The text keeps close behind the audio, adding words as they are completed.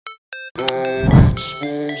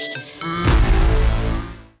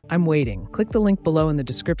I'm waiting. Click the link below in the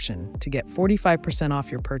description to get 45%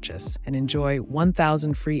 off your purchase and enjoy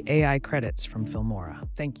 1,000 free AI credits from Filmora.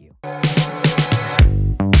 Thank you.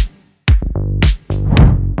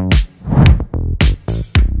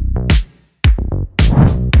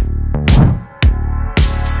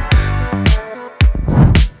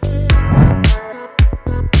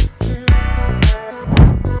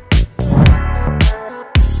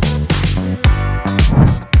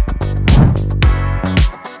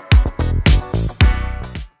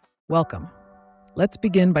 Welcome. Let's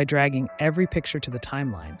begin by dragging every picture to the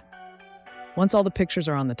timeline. Once all the pictures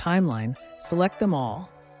are on the timeline, select them all,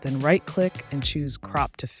 then right-click and choose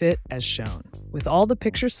Crop to Fit as shown. With all the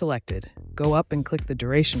pictures selected, go up and click the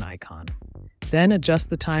duration icon. Then adjust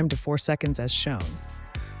the time to 4 seconds as shown.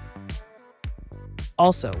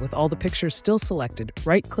 Also, with all the pictures still selected,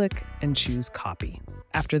 right-click and choose Copy.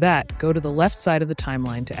 After that, go to the left side of the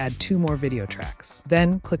timeline to add 2 more video tracks.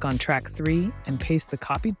 Then click on track 3 and paste the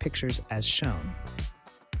copied pictures as shown.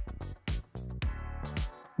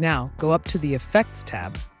 Now, go up to the Effects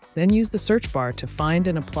tab, then use the search bar to find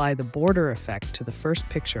and apply the border effect to the first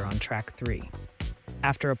picture on track 3.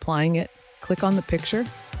 After applying it, click on the picture,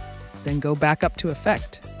 then go back up to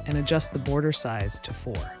Effect and adjust the border size to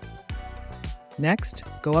 4. Next,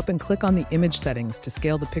 go up and click on the image settings to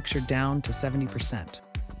scale the picture down to 70%.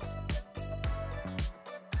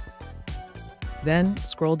 Then,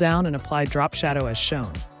 scroll down and apply drop shadow as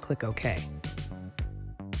shown. Click OK.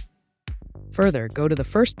 Further, go to the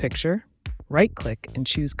first picture, right-click and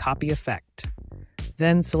choose Copy Effect.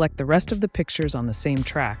 Then select the rest of the pictures on the same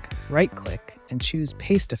track, right-click and choose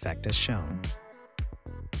Paste Effect as shown.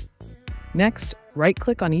 Next,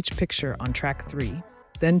 right-click on each picture on track 3.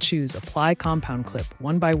 Then choose Apply Compound Clip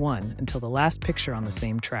one by one until the last picture on the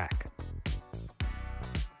same track.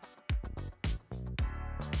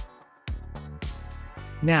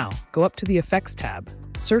 Now, go up to the Effects tab,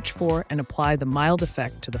 search for and apply the mild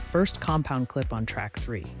effect to the first compound clip on track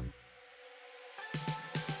 3.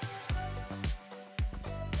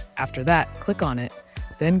 After that, click on it,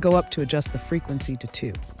 then go up to adjust the frequency to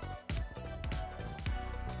 2.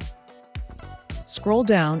 Scroll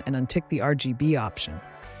down and untick the RGB option.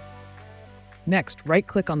 Next,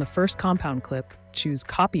 right-click on the first compound clip, choose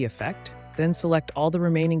Copy Effect, then select all the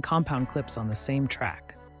remaining compound clips on the same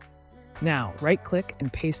track. Now, right-click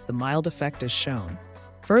and paste the mild effect as shown.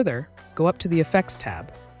 Further, go up to the Effects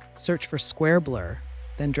tab, search for Square Blur,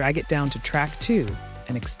 then drag it down to track 2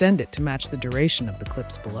 and extend it to match the duration of the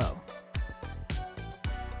clips below.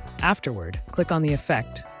 Afterward, click on the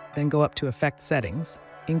effect, then go up to Effect Settings,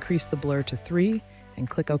 increase the blur to 3, and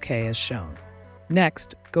click OK as shown.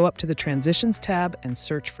 Next, go up to the Transitions tab and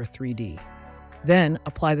search for 3D. Then,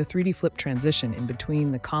 apply the 3D flip transition in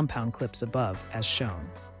between the compound clips above as shown.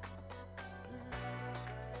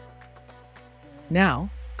 Now,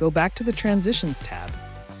 go back to the Transitions tab,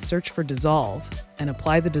 search for Dissolve, and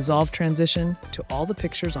apply the Dissolve transition to all the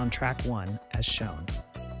pictures on track 1 as shown.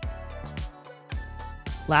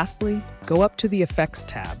 Lastly, go up to the Effects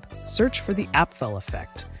tab, search for the Apfel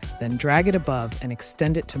effect, then drag it above and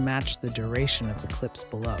extend it to match the duration of the clips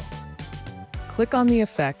below. Click on the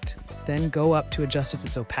effect, then go up to adjust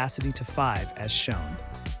its opacity to 5 as shown.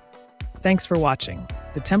 Thanks for watching.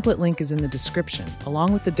 The template link is in the description,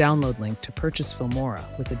 along with the download link to purchase Filmora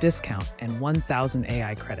with a discount and 1,000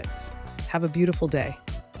 AI credits. Have a beautiful day.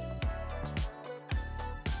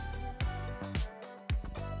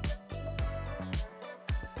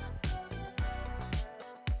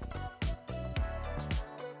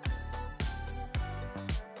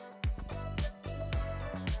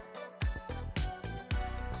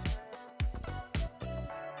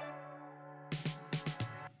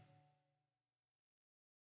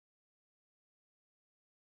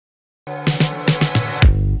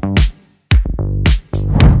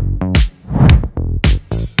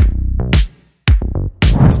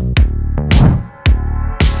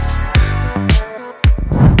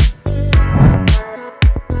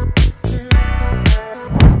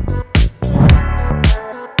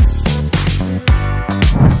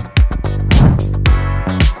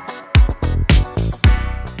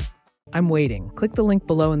 I'm waiting. Click the link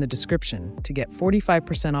below in the description to get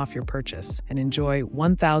 45% off your purchase and enjoy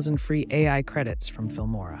 1,000 free AI credits from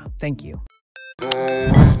Filmora. Thank you.